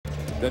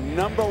The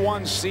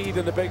 #1 seed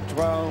in the Big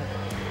 12.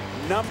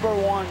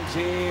 #1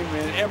 team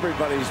in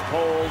everybody's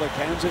poll. The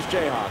Kansas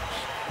Jayhawks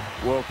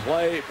will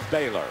play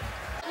Baylor.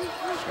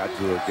 Scott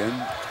Drew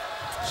again,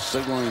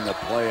 signaling the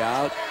play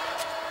out.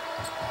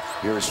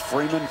 Here's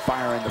Freeman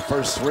firing the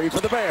first three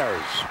for the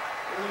Bears.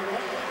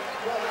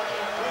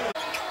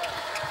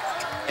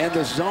 And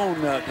the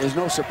zone is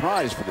no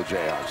surprise for the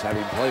Jayhawks,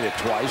 having played it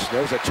twice.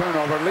 There's a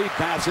turnover, lead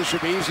pass. This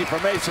should be easy for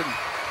Mason.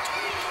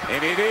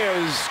 And it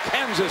is.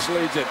 Kansas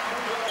leads it.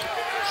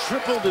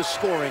 Tripled his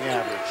scoring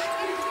average.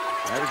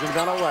 Averaging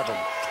about 11.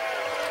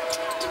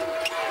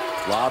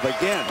 Lob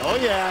again. Oh,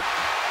 yeah.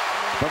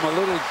 From a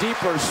little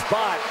deeper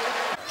spot.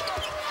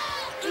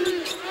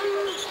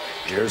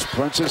 Here's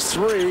Prince's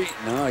three.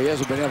 No, he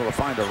hasn't been able to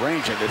find a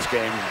range in this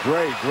game.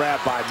 Great grab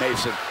by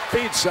Mason.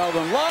 Feeds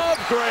Selden. Love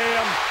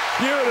Graham.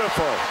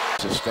 Beautiful.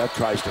 So Steph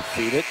tries to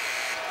feed it,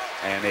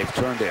 and they've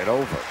turned it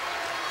over.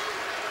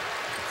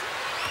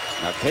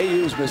 Now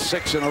KU's missed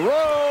 6 in a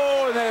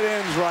row, and that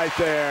ends right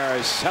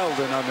there.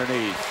 Selden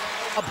underneath.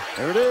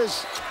 There it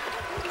is.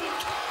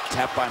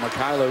 Tap by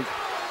Mikhailuk.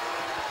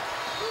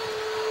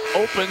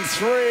 Open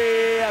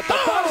three at the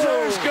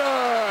buzzer's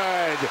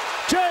good.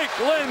 Jake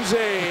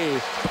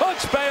Lindsey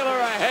puts Baylor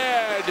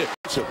ahead.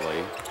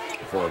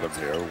 For them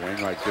here.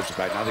 Wainwright gives it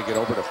back. Now they get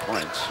over to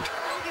Prince.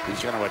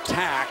 He's going to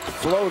attack.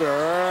 Floater,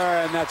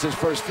 and that's his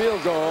first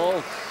field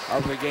goal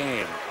of the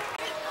game.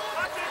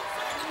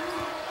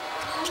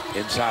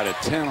 Inside of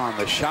 10 on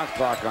the shot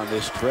clock on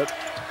this trip.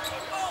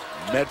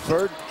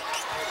 Medford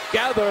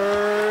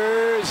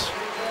gathers.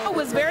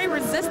 Was very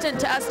resistant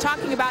to us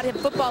talking about his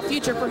football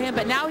future for him,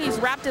 but now he's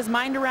wrapped his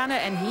mind around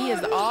it and he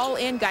is all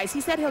in, guys. He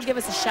said he'll give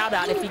us a shout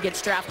out if he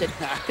gets drafted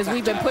because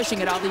we've been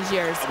pushing it all these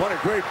years. What a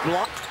great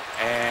block.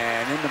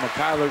 And into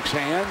Mikhailuk's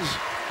hands.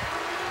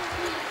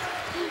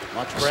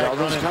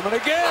 Selden's coming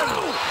again.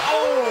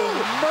 Oh,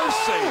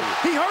 mercy.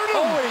 He hurt him.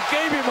 Oh, he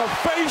gave him a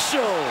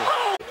facial.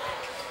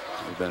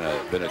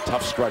 It's been a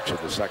tough stretch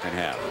of the second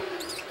half.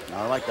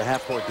 I like the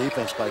half-court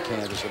defense by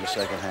Kansas in the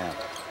second half.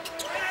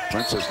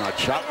 Prince has not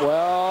shot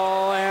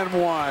well, and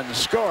one.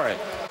 Score it.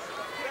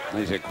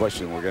 There's a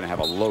question. We're going to have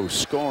a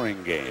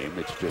low-scoring game.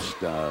 It's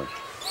just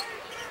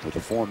with the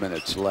 4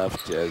 minutes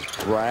left as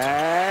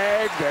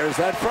Bragg. There's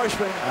that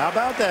freshman. How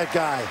about that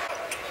guy?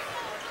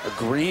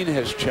 Green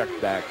has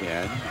checked back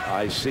in.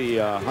 I see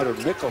Hunter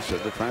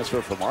Mickelson, the transfer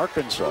from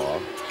Arkansas,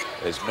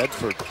 as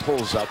Medford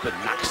pulls up and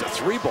knocks the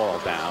 3-ball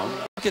down.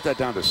 Get that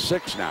down to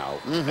 6 now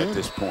at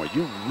this point.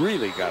 You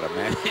really got a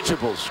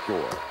manageable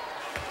score.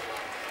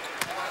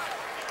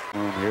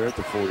 Room here at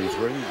the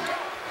 43.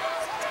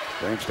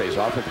 Graham stays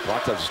off and the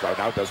clock doesn't start.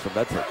 Now it does for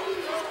Medford.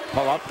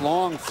 Pull up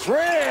long three.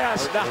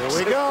 Yes,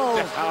 here we go.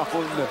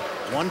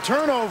 One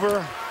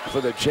turnover for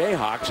the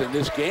Jayhawks in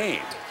this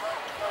game.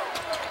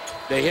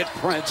 They hit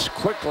Prince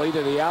quickly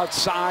to the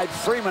outside.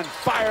 Freeman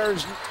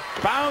fires.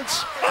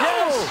 Bounce.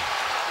 Yes.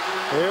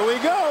 Here we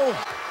go.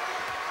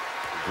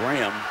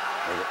 Graham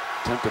will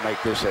attempt to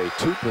make this a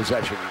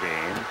 2-possession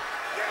game.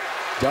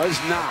 Does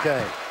not.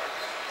 Okay.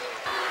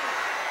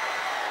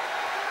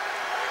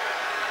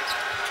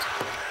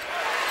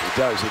 He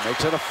does. He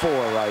makes it a 4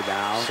 right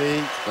now.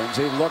 See.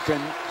 Lindsey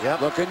looking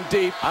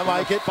deep. I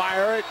like it.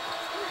 Fire it.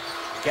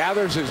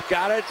 Gathers has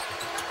got it.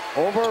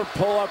 Over,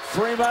 pull up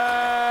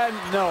Freeman.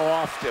 No,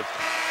 off to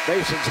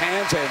Mason's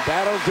hands, and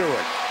that'll do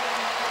it.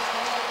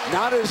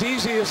 Not as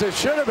easy as it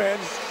should have been,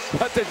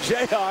 but the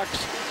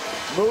Jayhawks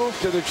move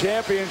to the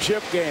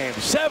championship game.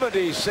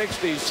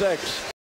 70-66.